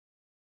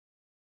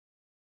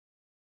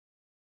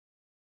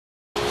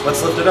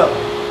Let's lift it up.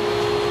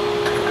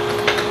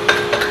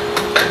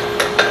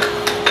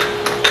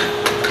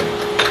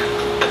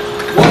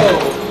 Whoa!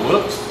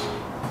 Whoops.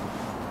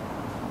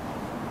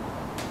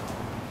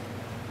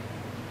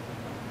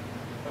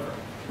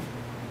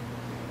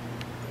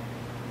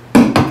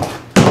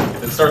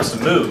 If it starts to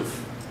move,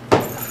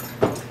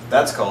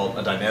 that's called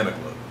a dynamic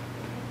load.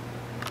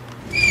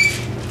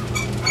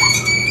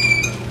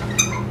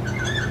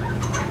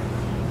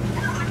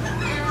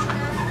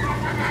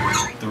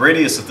 The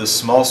radius of this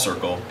small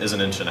circle is 1.5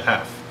 inches,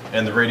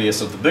 and the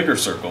radius of the bigger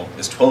circle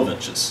is 12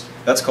 inches.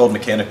 That's called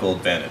mechanical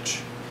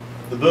advantage.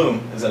 The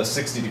boom is at a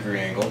 60-degree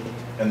angle,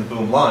 and the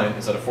boom line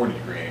is at a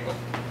 40-degree angle.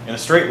 In a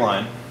straight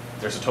line,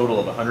 there's a total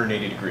of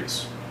 180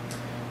 degrees.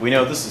 We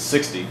know this is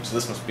 60, so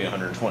this must be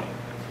 120.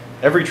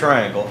 Every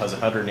triangle has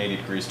 180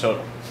 degrees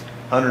total.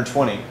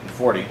 120 and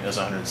 40 is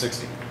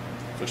 160,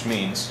 which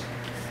means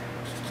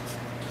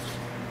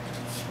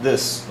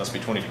this must be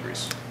 20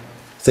 degrees.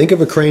 Think of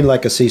a crane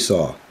like a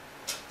seesaw.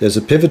 There's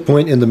a pivot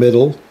point in the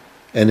middle,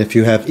 and if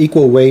you have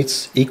equal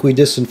weights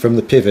equidistant from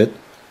the pivot,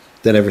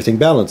 then everything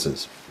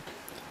balances.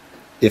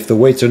 If the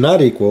weights are not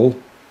equal,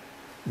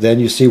 then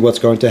you see what's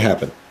going to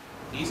happen.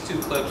 These two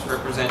clips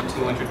represent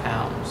 200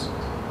 pounds.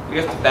 We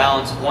have to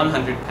balance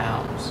 100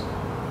 pounds.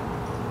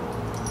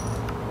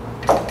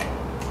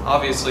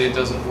 Obviously, it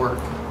doesn't work.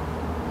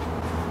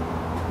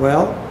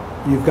 Well,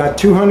 you've got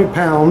 200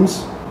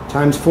 pounds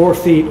times 4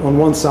 feet on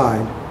one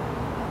side.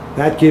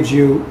 That gives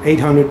you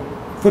 800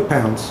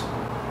 foot-pounds.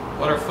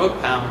 What are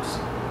foot-pounds?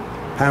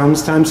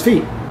 Pounds times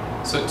feet.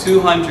 So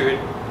 200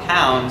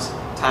 pounds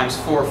times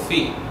 4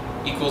 feet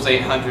equals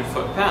 800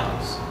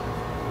 foot-pounds.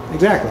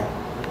 Exactly.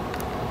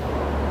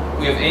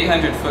 We have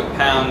 800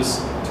 foot-pounds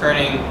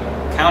turning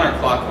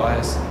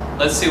counterclockwise.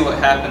 Let's see what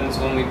happens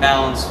when we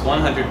balance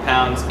 100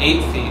 pounds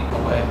 8 feet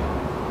away.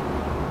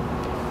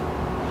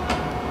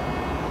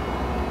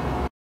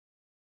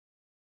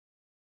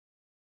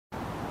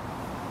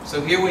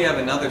 So here we have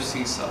another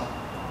seesaw.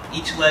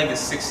 Each leg is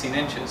 16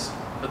 inches,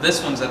 but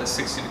this one's at a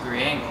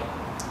 60-degree angle.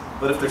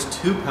 But if there's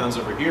 2 pounds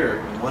over here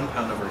and 1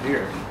 pound over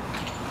here,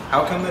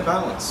 how come they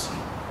balance?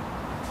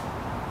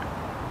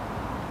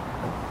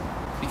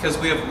 Because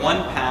we have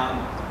 1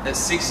 pound that's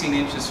 16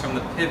 inches from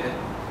the pivot.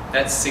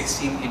 That's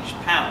 16 inch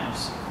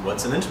pounds.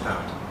 What's an inch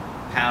pound?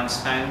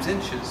 Pounds times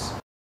inches.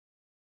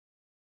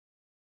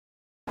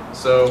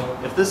 So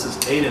if this is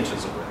 8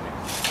 inches away,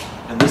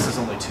 and this is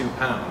only 2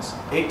 pounds,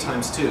 8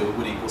 times 2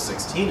 would equal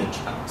 16 inch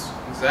pounds.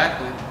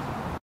 Exactly.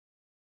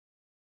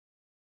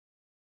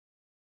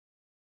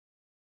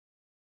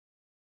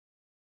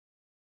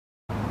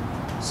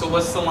 So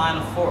what's the line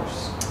of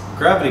force?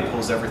 Gravity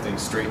pulls everything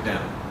straight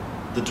down.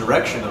 The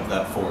direction of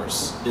that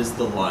force is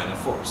the line of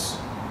force.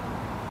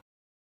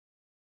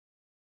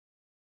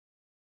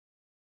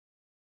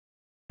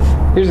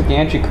 Here's a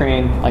gantry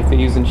crane like they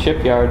use in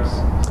shipyards.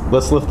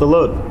 Let's lift the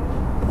load.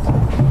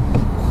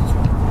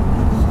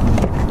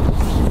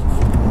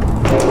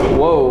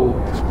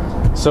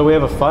 Whoa. So we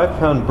have a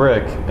 5-pound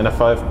brick and a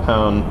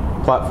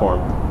 5-pound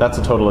platform. That's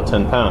a total of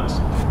 10 pounds.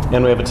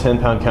 And we have a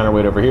 10-pound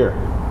counterweight over here.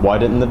 Why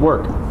didn't it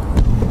work?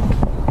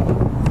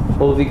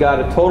 Well, if you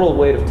got a total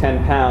weight of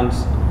 10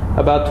 pounds,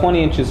 about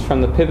 20 inches from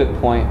the pivot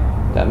point,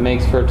 that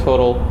makes for a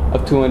total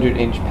of 200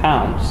 inch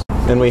pounds.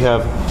 And we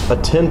have a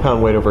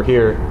 10-pound weight over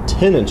here,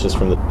 10 inches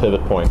from the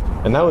pivot point,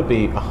 and that would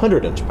be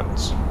 100 inch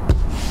pounds.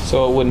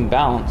 So it wouldn't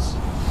balance.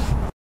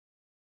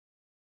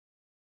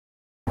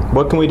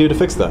 What can we do to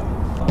fix that?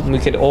 We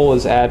could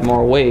always add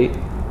more weight.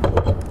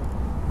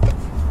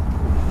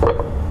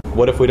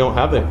 What if we don't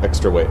have the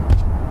extra weight?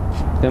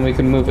 Then we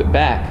can move it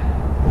back.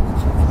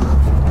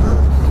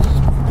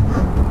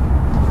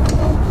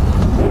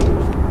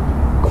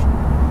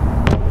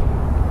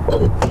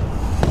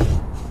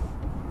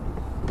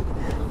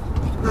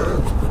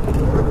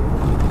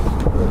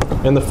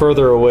 And the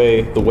further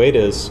away the weight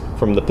is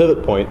from the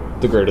pivot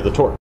point, the greater the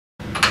torque.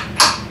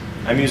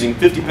 I'm using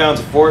 50 pounds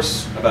of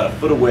force about a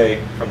foot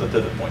away from the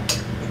pivot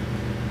point.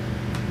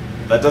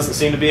 That doesn't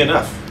seem to be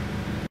enough.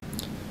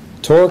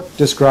 Torque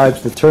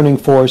describes the turning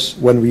force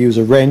when we use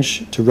a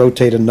wrench to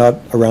rotate a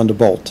nut around a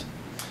bolt.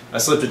 I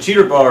slipped a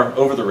cheater bar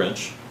over the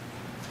wrench.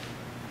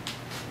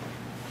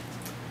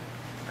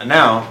 And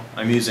now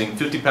I'm using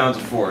 50 pounds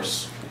of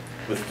force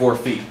with 4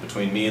 feet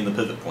between me and the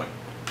pivot point.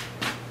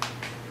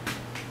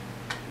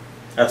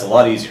 That's a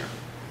lot easier.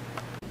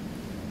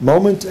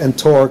 Moment and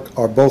torque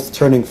are both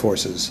turning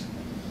forces.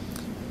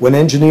 When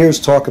engineers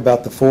talk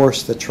about the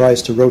force that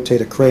tries to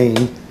rotate a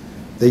crane,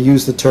 they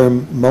use the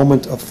term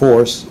moment of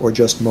force or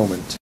just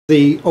moment.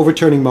 The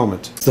overturning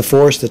moment is the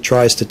force that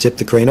tries to tip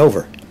the crane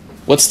over.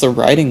 What's the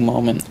riding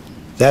moment?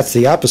 That's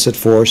the opposite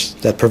force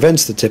that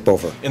prevents the tip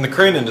over. In the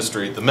crane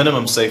industry, the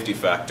minimum safety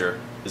factor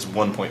is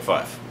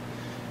 1.5.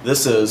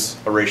 This is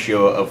a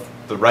ratio of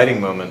the riding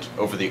moment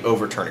over the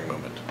overturning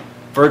moment.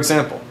 For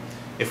example,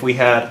 if we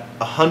had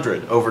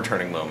 100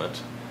 overturning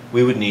moment,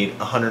 we would need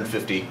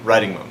 150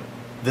 riding moment.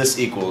 This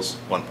equals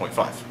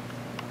 1.5.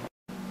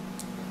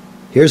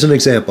 Here's an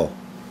example.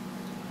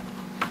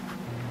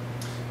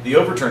 The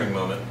overturning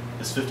moment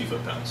is 50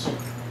 foot-pounds.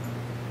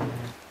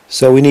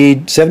 So we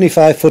need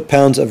 75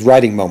 foot-pounds of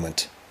riding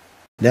moment.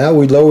 Now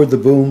we lowered the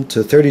boom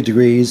to 30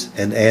 degrees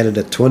and added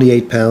a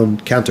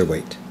 28-pound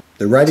counterweight.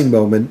 The riding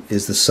moment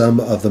is the sum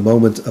of the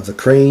moment of the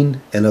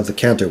crane and of the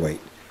counterweight,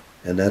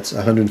 and that's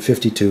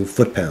 152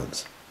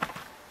 foot-pounds.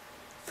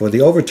 For the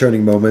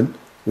overturning moment,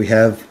 we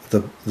have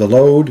the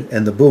load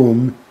and the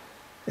boom,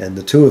 and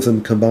the two of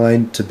them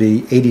combined to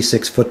be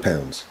 86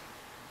 foot-pounds.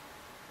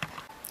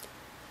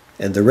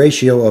 And the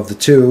ratio of the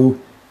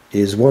two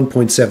is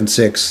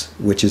 1.76,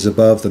 which is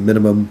above the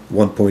minimum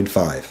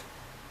 1.5.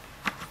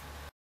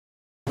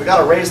 We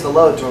gotta raise the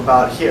load to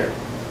about here.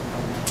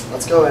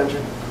 Let's go,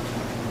 Andrew.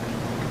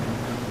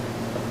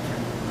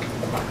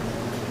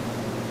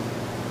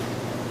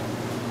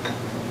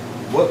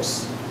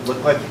 Whoops.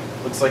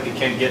 Looks like it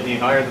can't get any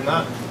higher than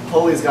that.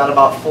 Pulley's got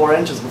about 4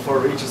 inches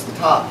before it reaches the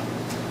top.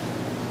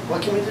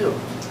 What can we do?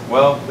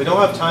 Well, we don't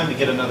have time to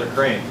get another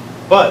crane,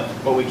 but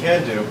what we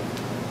can do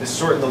is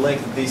shorten the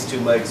length of these two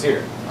legs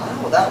here.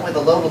 Oh, that way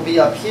the load will be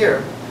up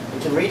here. We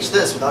can reach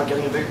this without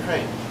getting a bigger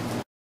crane.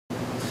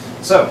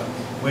 So,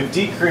 we've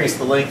decreased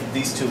the length of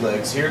these two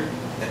legs here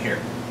and here.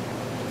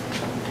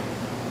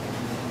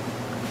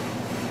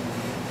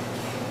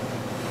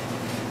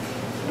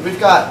 We've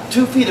got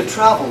 2 feet of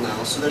travel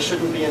now, so there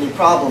shouldn't be any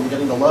problem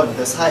getting the load to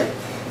this height.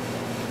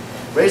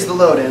 Raise the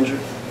load, Andrew.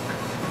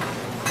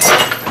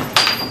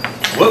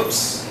 Whoops!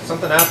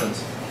 Something happened.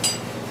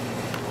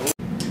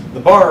 The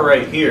bar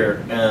right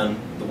here and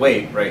the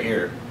weight right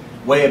here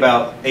weigh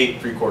about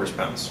 8 3/4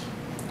 pounds.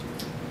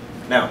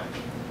 Now,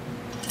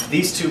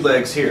 these two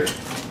legs here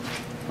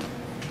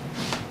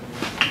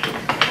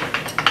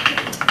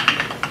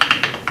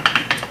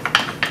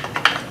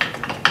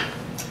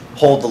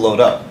hold the load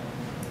up.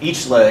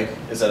 Each leg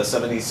is at a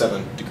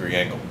 77-degree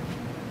angle.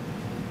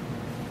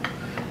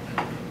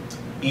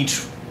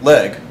 Each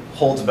leg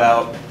holds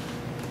about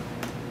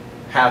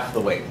half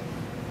the weight.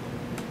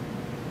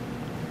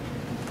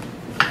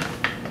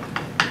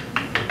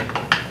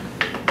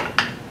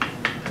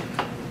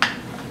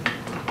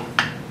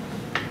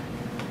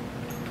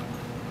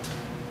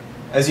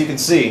 As you can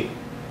see,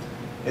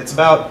 it's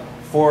about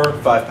 4 or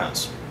 5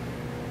 pounds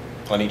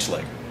on each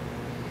leg.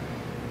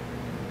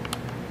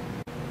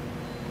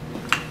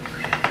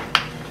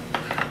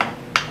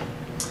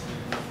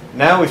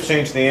 Now we've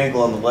changed the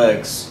angle on the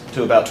legs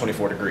to about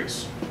 24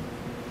 degrees.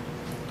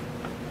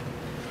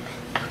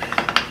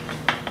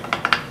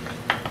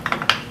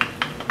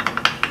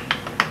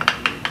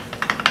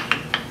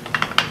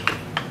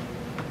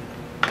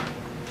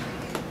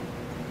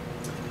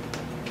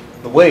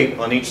 The weight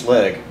on each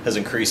leg has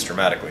increased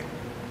dramatically.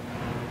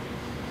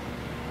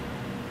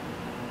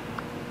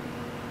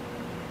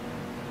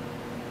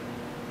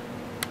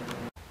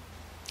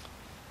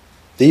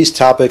 These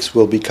topics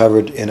will be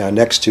covered in our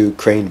next 2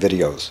 crane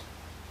videos.